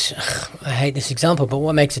makes, I hate this example, but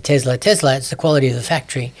what makes a Tesla, it's the quality of the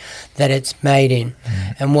factory that it's made in.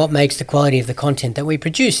 And what makes the quality of the content that we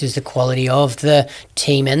produce is the quality of the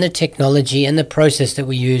team and the technology and the process that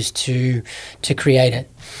we use to create it.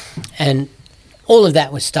 And all of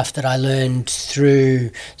that was stuff that I learned through.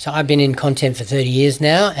 So I've been in content for 30 years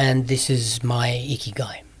now, and this is my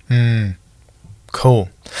ikigai. Cool.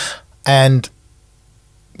 And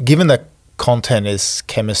given that content is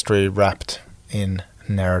chemistry wrapped in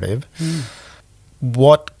narrative,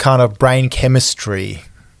 what kind of brain chemistry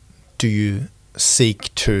do you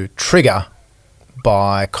seek to trigger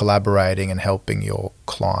by collaborating and helping your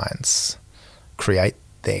clients create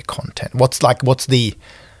their content? What's the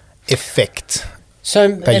effect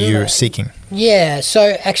that you're seeking? Yeah,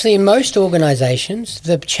 so actually in most organizations,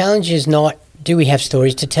 the challenge is not do we have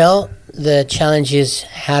stories to tell? The challenge is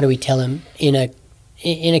how do we tell them in a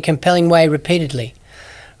compelling way repeatedly,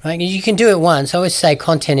 right? You can do it once. I always say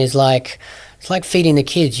content is it's like feeding the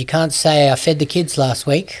kids. You can't say I fed the kids last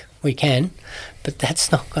week. We can, but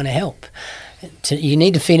that's not going to help. You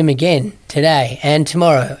need to feed them again today and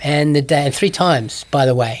tomorrow and the day, and 3 times, by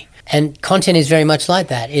the way. And content is very much like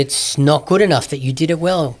that. It's not good enough that you did it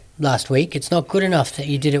well last week. It's not good enough that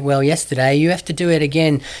you did it well yesterday. You have to do it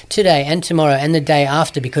again today and tomorrow and the day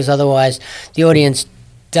after, because otherwise the audience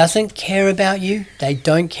doesn't care about you. They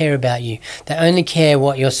don't care about you. They only care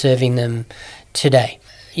what you're serving them today.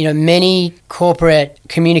 You know, many corporate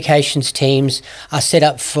communications teams are set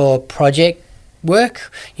up for project work.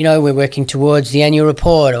 You know, we're working towards the annual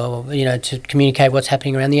report, or, you know, to communicate what's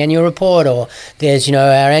happening around the annual report, or there's, you know,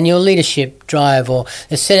 our annual leadership drive, or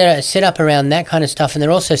they're set up around that kind of stuff. And they're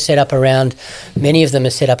also set up around, many of them are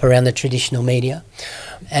set up around the traditional media.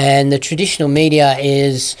 And the traditional media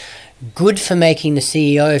is good for making the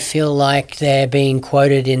CEO feel like they're being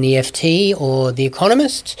quoted in the FT or the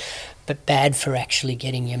Economist, but bad for actually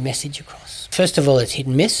getting your message across. First of all, it's hit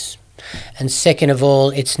and miss. And second of all,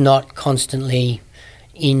 it's not constantly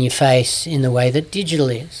in your face in the way that digital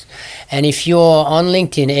is. And if you're on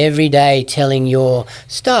LinkedIn every day telling your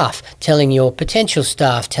staff, telling your potential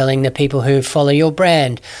staff, telling the people who follow your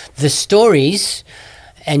brand the stories,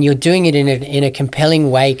 and you're doing it in a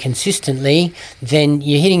compelling way consistently, then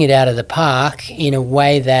you're hitting it out of the park in a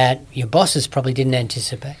way that your bosses probably didn't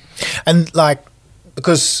anticipate. And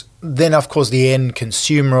because then, of course, the end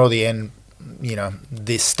consumer or the end, you know,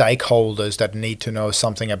 the stakeholders that need to know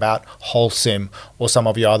something about Holcim or some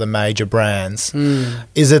of your other major brands,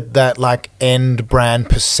 is it that end brand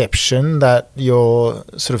perception that you're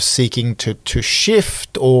sort of seeking to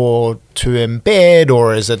shift or to embed,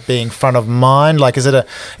 or is it being front of mind? Is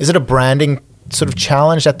it a branding sort of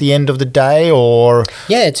challenge at the end of the day, or?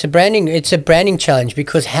 Yeah, it's a branding challenge,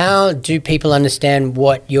 because how do people understand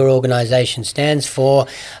what your organization stands for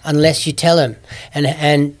unless you tell them?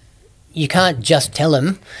 And you can't just tell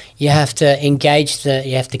them. You have to engage their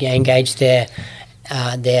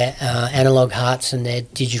analog hearts and their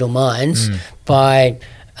digital minds by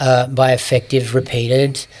effective,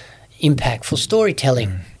 repeated, impactful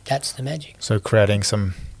storytelling. That's the magic. So creating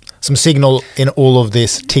some signal in all of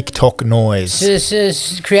this TikTok noise.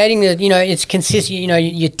 Just creating it's consistent. You know,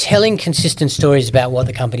 you're telling consistent stories about what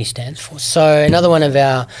the company stands for. So another one of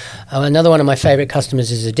my favorite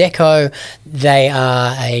customers is Adecco. They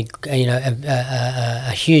are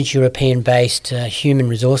a huge European-based human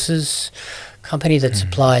resources company that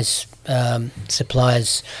supplies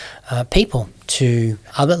people to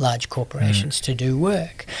other large corporations to do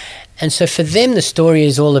work. And so for them, the story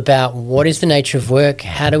is all about what is the nature of work,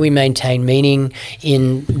 how do we maintain meaning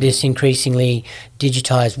in this increasingly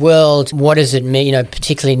digitized world, what does it mean,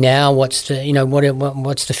 particularly now, what's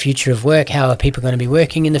the future of work, how are people going to be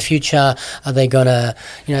working in the future, are they going to,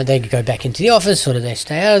 they go back into the office, or do they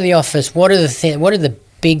stay out of the office, what are the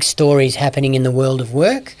big stories happening in the world of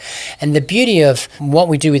work. And the beauty of what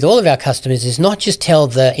we do with all of our customers is not just tell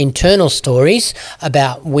the internal stories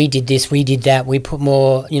about we did this, we did that, we put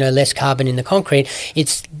more, less carbon in the concrete.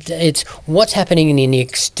 It's what's happening in the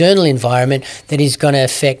external environment that is going to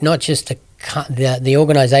affect not just the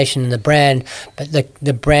organisation and the brand, but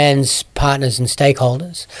the brand's partners and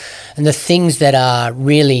stakeholders, and the things that are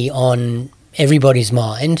really on everybody's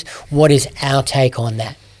mind. What is our take on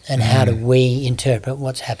that? And how do we interpret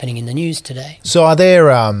what's happening in the news today? So are there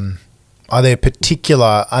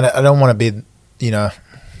particular, I don't want to be,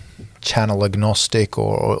 channel agnostic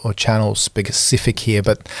or channel specific here,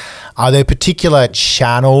 but are there particular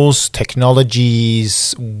channels,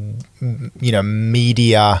 technologies,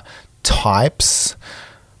 media types,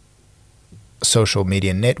 social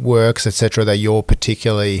media networks, etc., that you're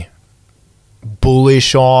particularly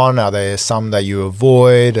bullish on? Are there some that you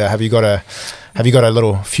avoid? Have you got a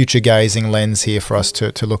little future gazing lens here for us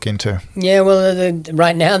to look into? Yeah, well,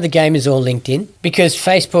 right now the game is all LinkedIn, because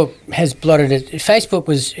Facebook has blotted it.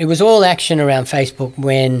 It was all action around Facebook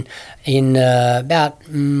when in about,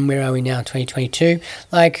 where are we now, 2022,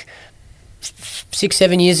 like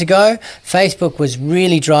 6-7 years ago, Facebook was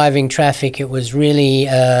really driving traffic. It was really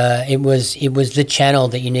it was the channel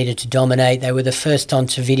that you needed to dominate. They were the first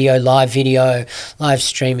onto live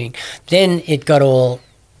streaming. Then it got all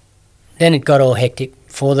hectic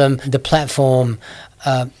for them. The platform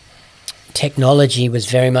technology was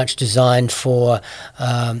very much designed for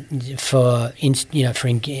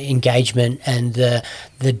engagement, and the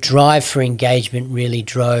drive for engagement really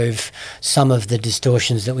drove some of the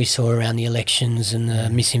distortions that we saw around the elections and the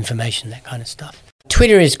misinformation, that kind of stuff.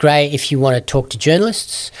 Twitter is great if you want to talk to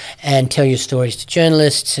journalists and tell your stories to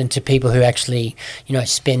journalists and to people who actually,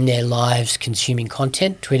 spend their lives consuming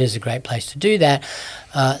content. Twitter's a great place to do that.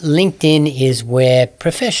 LinkedIn is where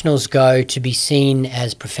professionals go to be seen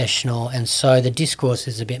as professional, and so the discourse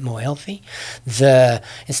is a bit more healthy.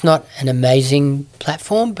 It's not an amazing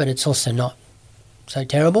platform, but it's also not so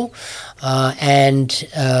terrible, and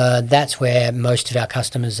that's where most of our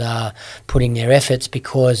customers are putting their efforts,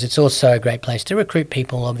 because it's also a great place to recruit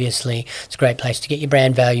people. Obviously, it's a great place to get your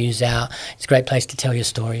brand values out. It's a great place to tell your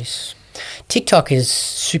stories. TikTok is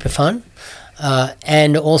super fun,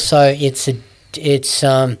 and also it's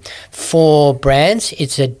for brands.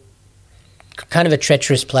 It's a kind of a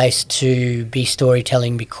treacherous place to be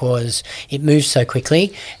storytelling, because it moves so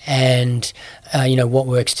quickly, and what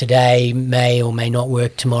works today may or may not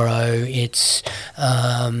work tomorrow. It's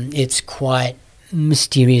quite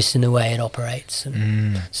mysterious in the way it operates,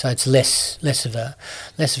 and so it's less of a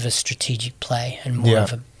strategic play and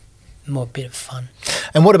more bit of fun.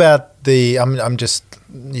 And what about I'm just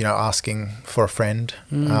asking for a friend,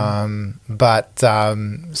 but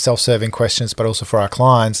self-serving questions, but also for our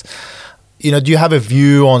clients. Do you have a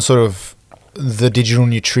view on sort of the digital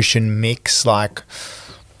nutrition mix, like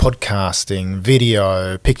podcasting,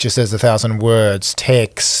 video, picture says 1,000 words,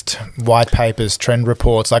 text, white papers, trend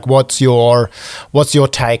reports? Like, what's your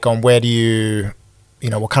take on where do you,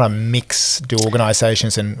 what kind of mix do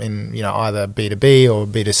organisations in either B2B or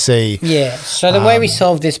B2C? Yeah. So the way we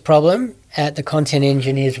solve this problem at the Content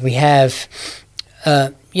Engine is we have, I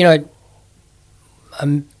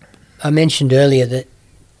mentioned earlier that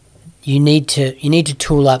you need to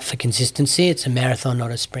tool up for consistency. It's a marathon, not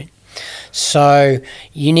a sprint. So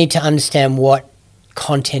you need to understand what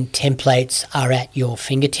content templates are at your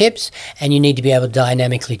fingertips, and you need to be able to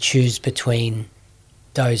dynamically choose between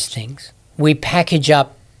those things. We package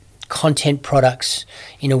up content products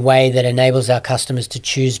in a way that enables our customers to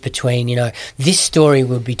choose between, this story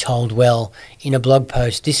will be told well in a blog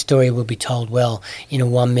post, this story will be told well in a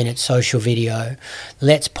 1-minute social video.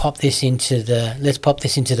 Let's pop this into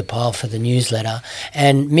the pile for the newsletter,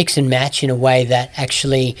 and mix and match in a way that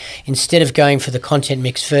actually, instead of going for the content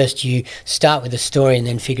mix first, you start with the story and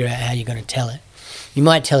then figure out how you're going to tell it. You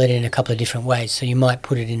might tell it in a couple of different ways. So you might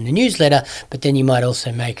put it in the newsletter, but then you might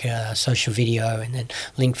also make a social video and then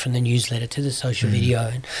link from the newsletter to the social video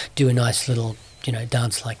and do a nice little,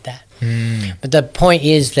 dance like that. But the point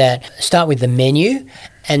is that start with the menu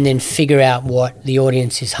and then figure out what the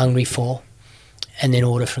audience is hungry for, and then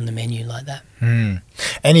order from the menu like that.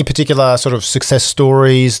 Any particular sort of success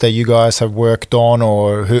stories that you guys have worked on,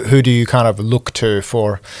 or who do you kind of look to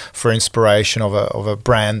for inspiration of a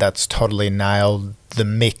brand that's totally nailed the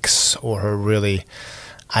mix, or are really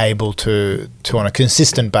able to on a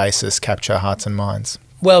consistent basis capture hearts and minds?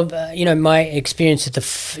 Well, my experience at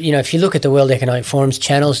if you look at the World Economic Forum's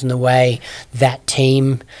channels and the way that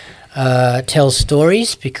team tells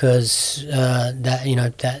stories, because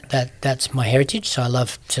that's my heritage. So I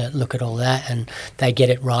love to look at all that, and they get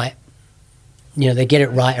it right they get it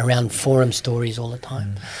right around forum stories all the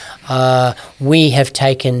time. We have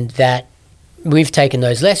taken that. We've taken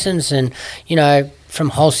those lessons, and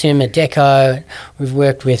from Holcim, Adecco, we've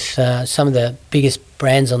worked with some of the biggest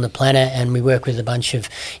brands on the planet, and we work with a bunch of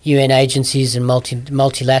UN agencies and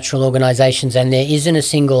multilateral organisations. And there isn't a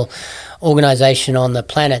single organisation on the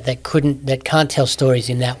planet that can't tell stories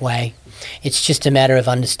in that way. It's just a matter of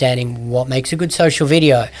understanding what makes a good social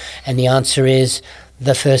video, and the answer is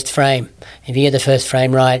the first frame. If you get the first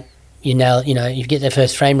frame right, you get the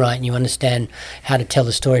first frame right and you understand how to tell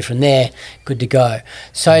the story from there, good to go.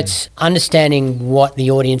 So it's understanding what the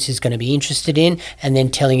audience is going to be interested in and then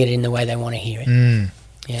telling it in the way they want to hear it.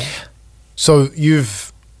 Yeah. So you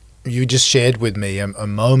just shared with me a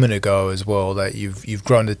moment ago as well that you've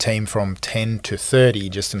grown the team from 10 to 30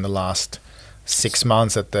 just in the last 6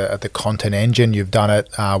 months at the Content Engine. You've done it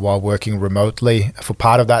while working remotely for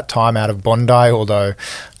part of that time out of Bondi, although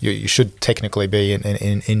you should technically be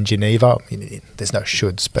in Geneva. There's no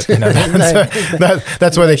shoulds, but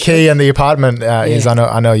that's where the key and the apartment is.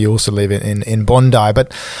 I know you also live in Bondi,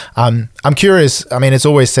 but I'm curious. I mean, it's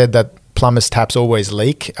always said that plumbers' taps always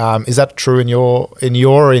leak. Is that true in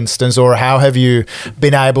your instance, or how have you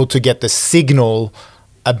been able to get the signal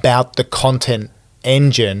about the Content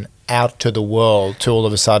Engine out to the world to all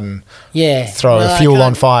of a sudden throw fuel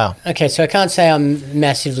on fire? Okay, so I can't say I'm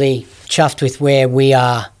massively chuffed with where we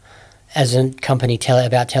are as a company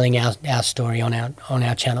about telling our story on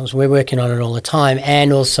our channels. We're working on it all the time,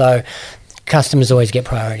 and also customers always get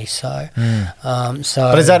priority. So,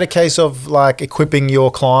 but is that a case of like equipping your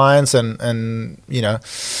clients and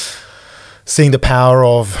seeing the power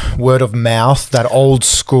of word of mouth, that old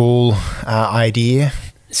school idea?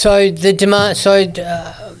 So the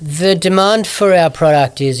demand for our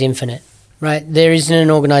product is infinite, right? There isn't an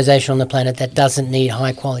organisation on the planet that doesn't need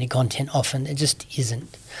high quality content often. It just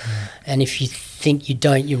isn't. And if you think you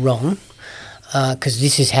don't, you're wrong, because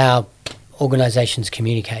this is how organisations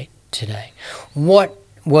communicate today. What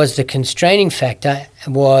was the constraining factor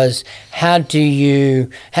was how do you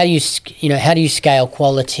scale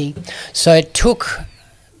quality? So it took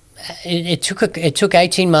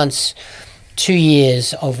 18 months. 2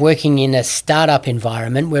 years of working in a startup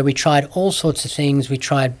environment where we tried all sorts of things. We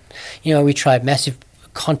tried massive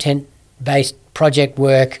content-based project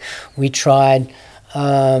work. We tried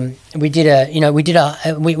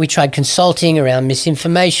we tried consulting around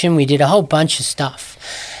misinformation. We did a whole bunch of stuff.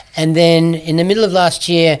 And then in the middle of last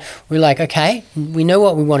year, we're like, okay, we know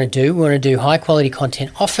what we want to do. We want to do high quality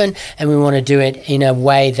content often, and we want to do it in a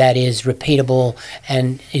way that is repeatable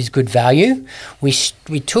and is good value. We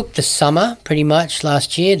took the summer pretty much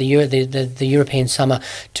last year, the European summer,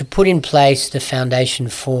 to put in place the foundation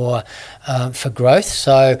for growth.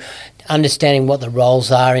 So understanding what the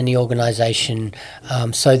roles are in the organisation,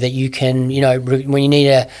 so that you can, when you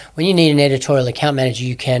need an editorial account manager,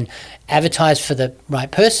 you can advertise for the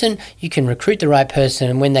right person, you can recruit the right person,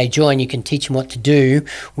 and when they join, you can teach them what to do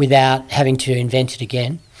without having to invent it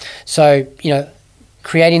again. So,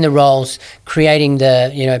 creating the roles, creating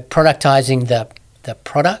productizing the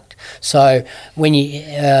product. So when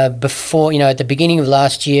before, at the beginning of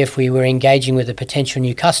last year, if we were engaging with a potential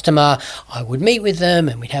new customer, I would meet with them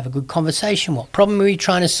and we'd have a good conversation. What problem were we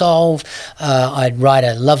trying to solve? I'd write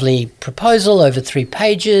a lovely proposal over 3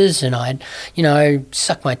 pages, and I'd,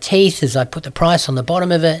 suck my teeth as I put the price on the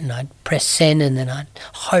bottom of it, and I'd press send, and then I'd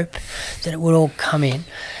hope that it would all come in.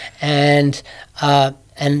 And I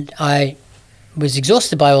was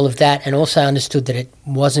exhausted by all of that, and also understood that it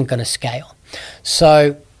wasn't going to scale.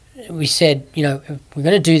 So we said, if we're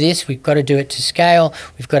going to do this, we've got to do it to scale.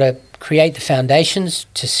 We've got to create the foundations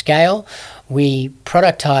to scale. We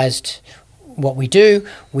productized what we do.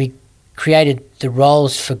 We created the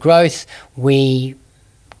roles for growth. We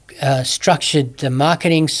structured the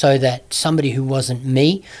marketing so that somebody who wasn't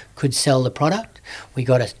me could sell the product. We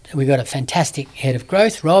got a fantastic head of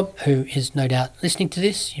growth, Rob, who is no doubt listening to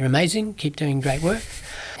this. You're amazing. Keep doing great work.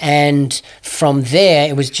 And from there,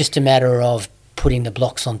 it was just a matter of putting the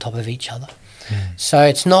blocks on top of each other. So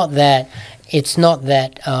it's not that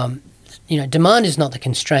demand is not the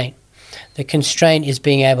constraint. The constraint is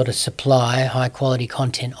being able to supply high quality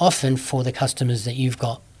content often for the customers that you've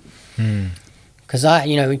got. Because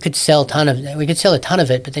we could sell a ton of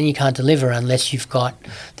it, but then you can't deliver unless you've got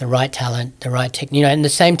the right talent, the right technique. And at the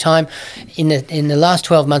same time, in the last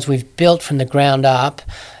 12 months, we've built from the ground up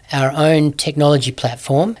our own technology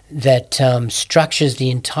platform that structures the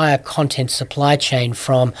entire content supply chain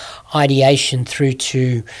from ideation through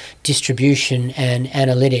to distribution and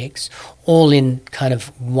analytics, all in kind of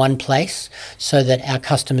one place, so that our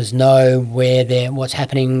customers know what's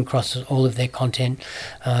happening across all of their content,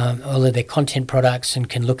 products, and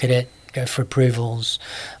can look at it, go for approvals,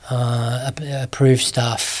 approve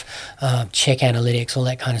stuff, check analytics, all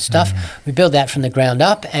that kind of stuff. We built that from the ground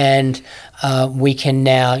up, and we can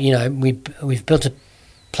now, we've built a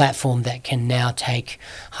platform that can now take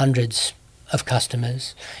hundreds of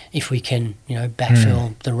customers if we can,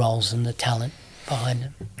 backfill the roles and the talent behind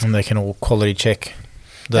them. And they can all quality check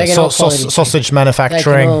the sausage manufacturing.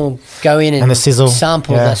 They can all go in and the sizzle.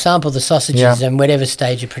 sample the sausages and whatever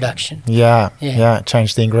stage of production.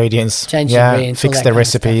 Change the ingredients. Fix the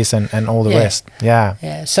recipes and all the rest.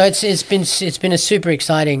 So it's been a super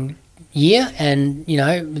exciting year, and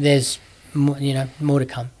there's more to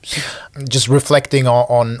come. Just reflecting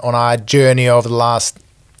on our journey over the last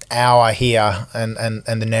hour here and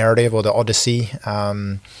the narrative or the Odyssey,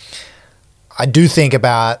 I do think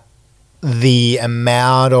about the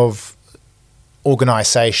amount of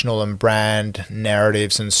organizational and brand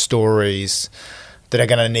narratives and stories that are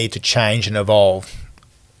going to need to change and evolve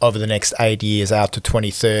over the next 8 years out to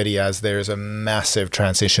 2030, as there is a massive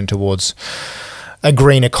transition towards a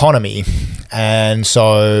green economy. And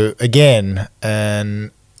so, again,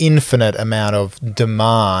 an infinite amount of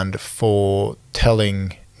demand for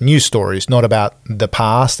telling new stories, not about the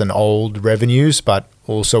past and old revenues, but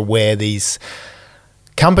also where these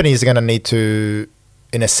companies are going to need to,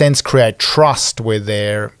 in a sense, create trust with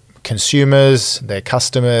their consumers, their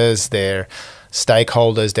customers, their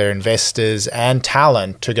stakeholders, their investors, and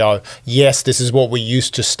talent to go, yes, this is what we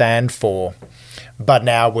used to stand for, but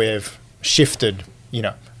now we've shifted,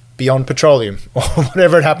 beyond petroleum or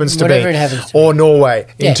whatever it happens to be, or Norway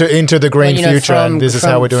into the green future, and this is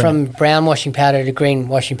how we're doing from brown washing powder to green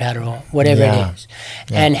washing powder or whatever it is.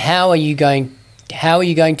 And how are you going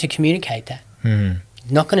to communicate that? You're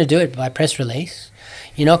not going to do it by press release.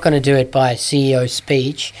 You're not going to do it by CEO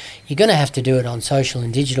speech. You're going to have to do it on social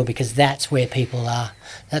and digital, because that's where people are.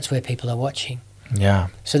 That's where people are watching. Yeah.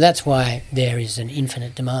 So that's why there is an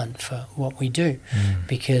infinite demand for what we do,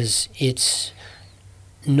 because it's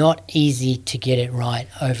not easy to get it right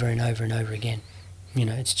over and over and over again.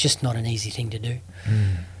 It's just not an easy thing to do.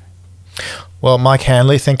 Well, Mike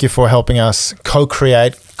Hanley, thank you for helping us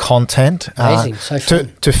co-create content. Amazing, so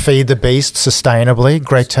fun. To feed the beast sustainably.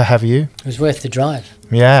 Great to have you. It was worth the drive.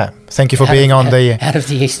 Yeah. Thank you for being out of the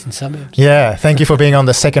eastern suburbs. Yeah. Thank you for being on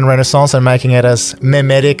the second Renaissance and making it as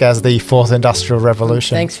memetic as the fourth industrial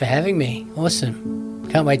revolution. Thanks for having me. Awesome.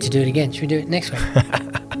 Can't wait to do it again. Should we do it next week?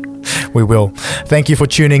 We will. Thank you for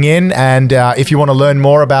tuning in. And if you want to learn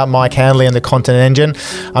more about Mike Hanley and the Content Engine,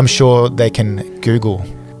 I'm sure they can Google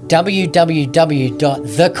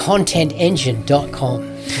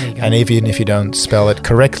www.thecontentengine.com. And even if you don't spell it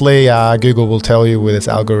correctly, Google will tell you with its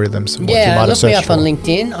algorithms what you might have searched for. Look me up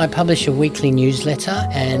on LinkedIn. I publish a weekly newsletter,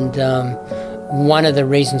 and one of the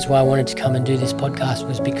reasons why I wanted to come and do this podcast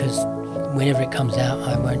was because whenever it comes out,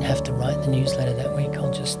 I won't have to write the newsletter that week.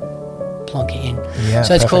 I'll just plonk it in.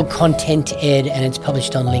 So it's called Content Ed, and it's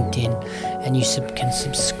published on LinkedIn, and you can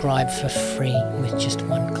subscribe for free with just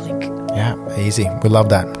one click. Yeah, easy. We love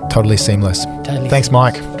that. Totally seamless. Thanks,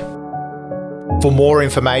 Mike. For more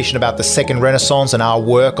information about the Second Renaissance and our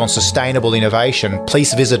work on sustainable innovation,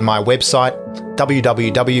 please visit my website,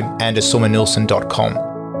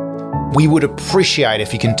 www.anderssulmanilson.com. We would appreciate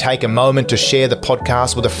if you can take a moment to share the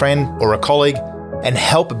podcast with a friend or a colleague and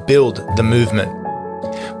help build the movement.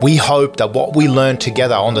 We hope that what we learn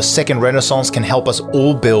together on the Second Renaissance can help us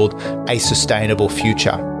all build a sustainable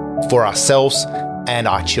future for ourselves and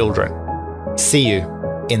our children. See you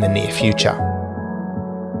in the near future.